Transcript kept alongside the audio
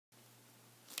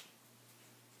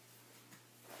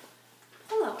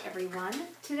everyone.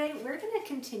 Today we're going to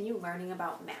continue learning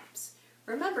about maps.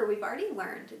 Remember, we've already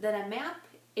learned that a map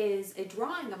is a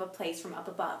drawing of a place from up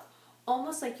above,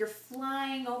 almost like you're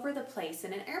flying over the place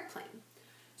in an airplane.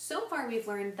 So far we've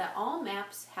learned that all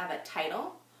maps have a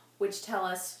title, which tell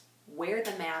us where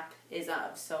the map is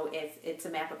of. So if it's a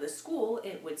map of the school,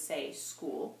 it would say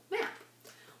school map.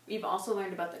 We've also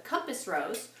learned about the compass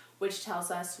rose, which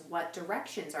tells us what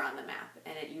directions are on the map,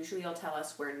 and it usually will tell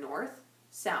us where north,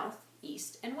 south,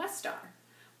 east, and west are.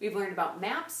 We've learned about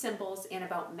map symbols and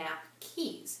about map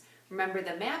keys. Remember,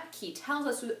 the map key tells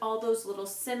us what all those little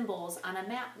symbols on a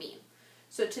map mean.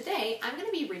 So today, I'm going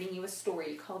to be reading you a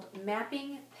story called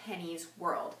Mapping Penny's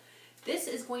World. This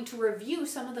is going to review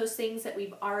some of those things that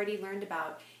we've already learned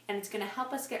about, and it's going to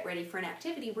help us get ready for an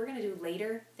activity we're going to do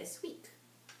later this week.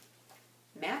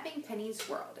 Mapping Penny's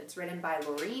World. It's written by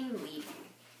Loreen and Leedy.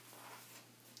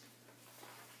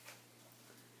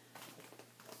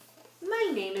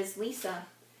 My name is Lisa,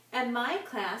 and my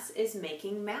class is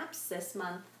making maps this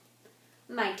month.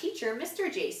 My teacher,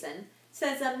 Mr. Jason,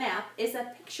 says a map is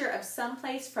a picture of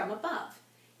someplace from above.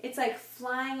 It's like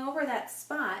flying over that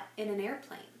spot in an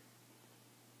airplane.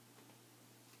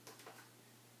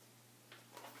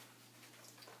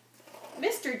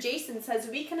 Mr. Jason says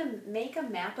we can make a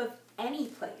map of any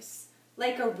place,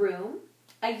 like a room,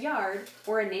 a yard,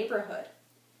 or a neighborhood.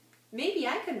 Maybe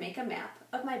I could make a map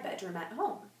of my bedroom at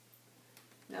home.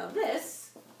 Now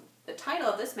the title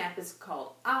of this map is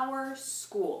called Our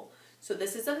School. So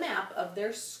this is a map of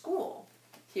their school.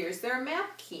 Here's their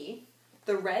map key.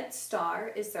 The red star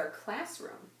is their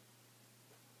classroom.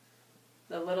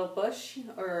 The little bush,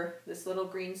 or this little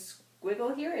green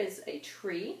squiggle here, is a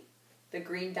tree. The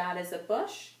green dot is a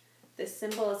bush. This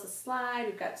symbol is a slide.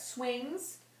 We've got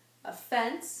swings, a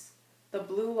fence. The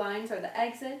blue lines are the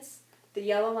exits. The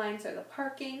yellow lines are the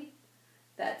parking.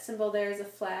 That symbol there is a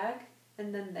flag.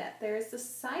 And then there is the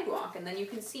sidewalk. And then you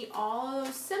can see all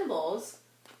those symbols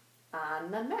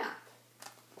on the map.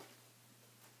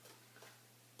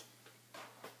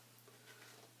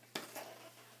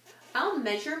 I'll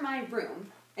measure my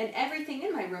room and everything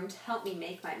in my room to help me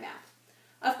make my map.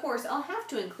 Of course, I'll have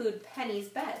to include Penny's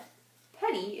bed.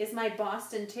 Penny is my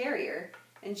Boston Terrier,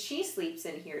 and she sleeps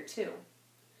in here too.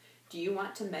 Do you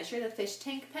want to measure the fish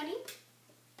tank, Penny?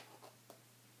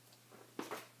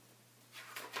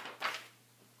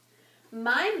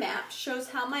 My map shows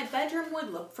how my bedroom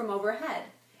would look from overhead,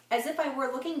 as if I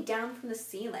were looking down from the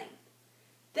ceiling.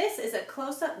 This is a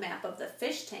close-up map of the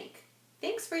fish tank.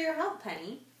 Thanks for your help,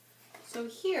 Penny. So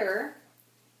here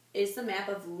is the map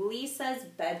of Lisa's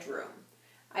bedroom.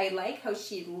 I like how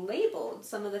she labeled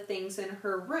some of the things in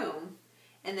her room,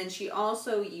 and then she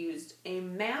also used a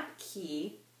map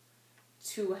key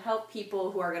to help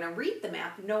people who are going to read the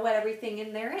map know what everything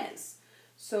in there is.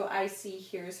 So I see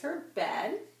here's her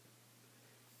bed.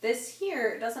 This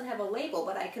here doesn't have a label,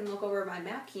 but I can look over my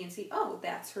map key and see, oh,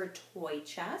 that's her toy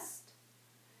chest.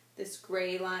 This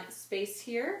gray line space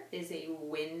here is a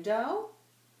window.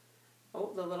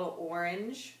 Oh, the little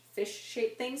orange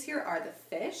fish-shaped things here are the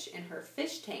fish in her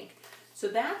fish tank. So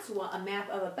that's what a map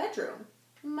of a bedroom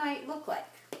might look like.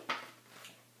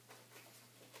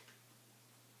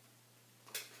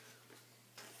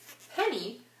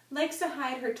 Penny likes to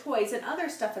hide her toys and other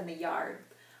stuff in the yard.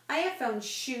 I have found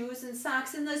shoes and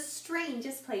socks in the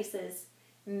strangest places.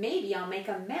 Maybe I'll make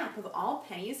a map of all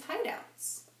Penny's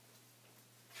hideouts.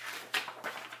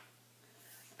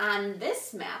 On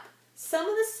this map, some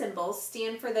of the symbols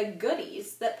stand for the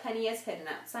goodies that Penny has hidden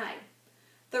outside.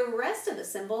 The rest of the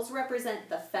symbols represent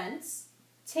the fence,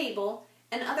 table,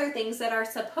 and other things that are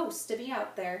supposed to be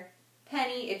out there.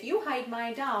 Penny, if you hide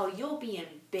my doll, you'll be in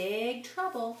big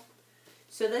trouble.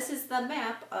 So this is the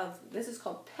map of, this is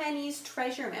called Penny's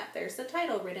Treasure Map. There's the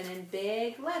title written in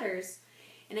big letters.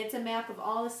 And it's a map of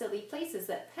all the silly places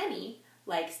that Penny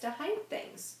likes to hide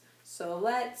things. So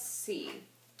let's see.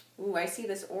 Ooh, I see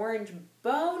this orange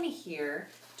bone here.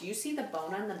 Do you see the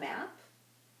bone on the map?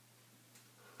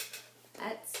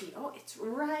 Let's see. Oh, it's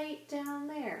right down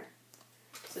there.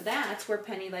 So that's where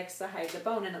Penny likes to hide the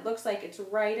bone. And it looks like it's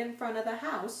right in front of the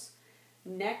house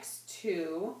next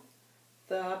to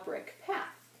the brick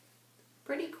path.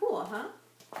 Pretty cool, huh?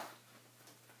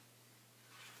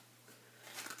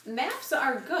 Maps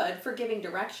are good for giving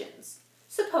directions.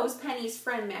 Suppose Penny's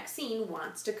friend Maxine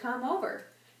wants to come over.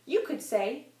 You could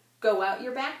say, go out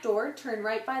your back door, turn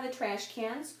right by the trash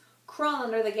cans, crawl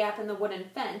under the gap in the wooden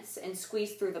fence, and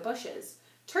squeeze through the bushes.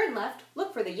 Turn left,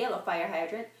 look for the yellow fire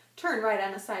hydrant, turn right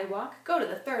on the sidewalk, go to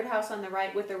the third house on the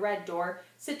right with the red door,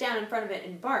 sit down in front of it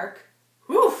and bark.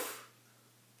 Woof!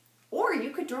 Or you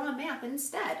could draw a map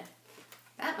instead.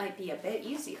 That might be a bit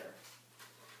easier.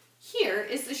 Here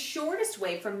is the shortest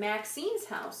way from Maxine's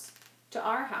house to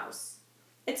our house.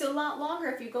 It's a lot longer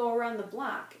if you go around the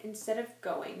block instead of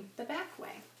going the back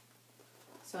way.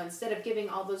 So instead of giving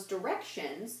all those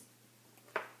directions,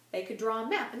 they could draw a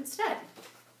map instead.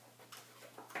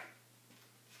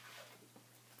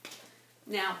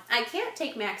 Now, I can't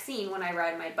take Maxine when I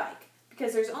ride my bike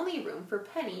because there's only room for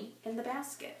Penny in the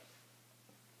basket.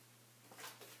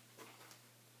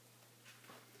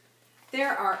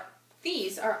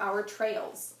 These are our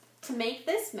trails. To make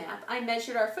this map, I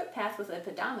measured our footpath with a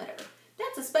pedometer.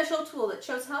 That's a special tool that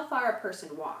shows how far a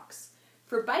person walks.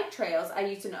 For bike trails, I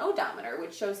used an odometer,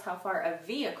 which shows how far a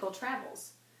vehicle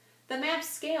travels. The map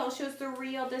scale shows the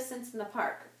real distance in the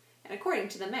park. And according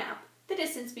to the map, the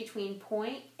distance between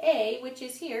point A, which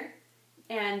is here,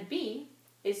 and B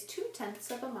is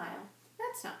 0.2 of a mile.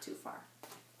 That's not too far.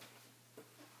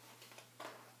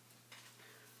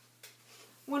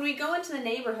 When we go into the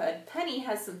neighborhood, Penny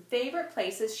has some favorite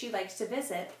places she likes to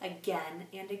visit again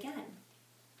and again.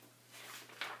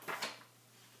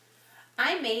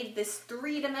 I made this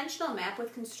 3-dimensional map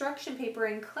with construction paper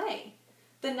and clay.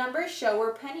 The numbers show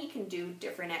where Penny can do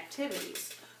different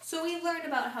activities. So we learned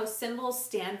about how symbols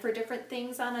stand for different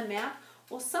things on a map.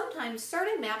 Well, sometimes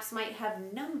certain maps might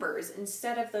have numbers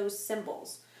instead of those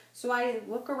symbols. So I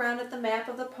look around at the map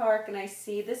of the park and I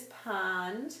see this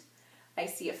pond, I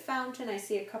see a fountain, I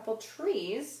see a couple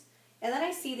trees, and then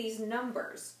I see these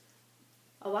numbers.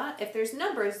 If there's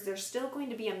numbers, there's still going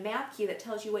to be a map key that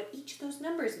tells you what each of those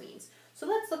numbers means. So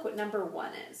let's look what number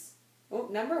 1 is. Oh,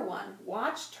 number 1,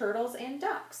 watch turtles and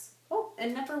ducks. Oh,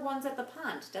 and number 1's at the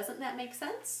pond. Doesn't that make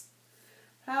sense?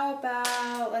 How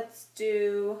about, let's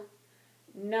do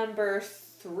number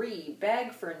 3,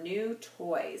 beg for new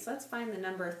toys. Let's find the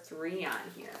number 3 on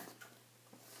here.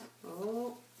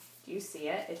 Oh, do you see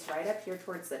it? It's right up here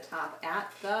towards the top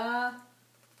at the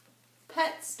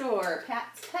pet store,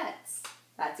 Pat's Pets.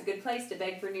 That's a good place to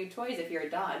beg for new toys if you're a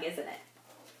dog, isn't it?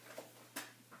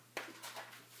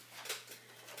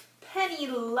 Penny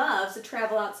loves to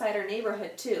travel outside her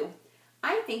neighborhood too.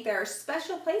 I think there are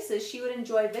special places she would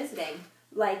enjoy visiting,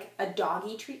 like a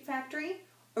doggy treat factory,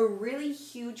 a really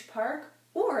huge park,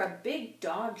 or a big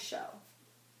dog show.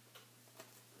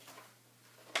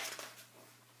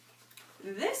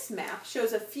 This map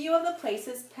shows a few of the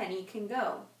places Penny can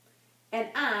go, and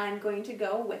I'm going to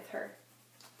go with her.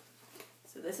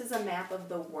 So this is a map of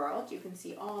the world. You can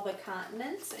see all the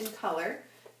continents in color.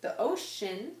 The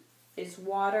ocean is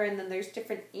water, and then there's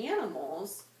different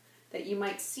animals that you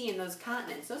might see in those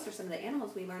continents. Those are some of the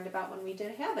animals we learned about when we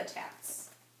did habitats.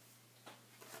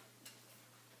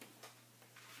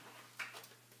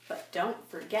 But don't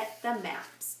forget the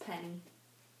maps, Penny.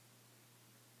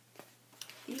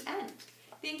 The end.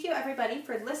 Thank you, everybody,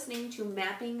 for listening to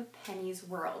Mapping Penny's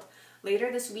World.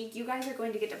 Later this week, you guys are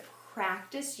going to get to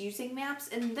practice using maps,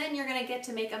 and then you're going to get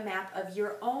to make a map of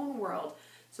your own world.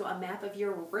 So a map of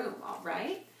your room, all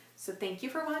right? So thank you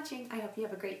for watching. I hope you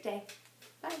have a great day.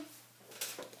 Bye.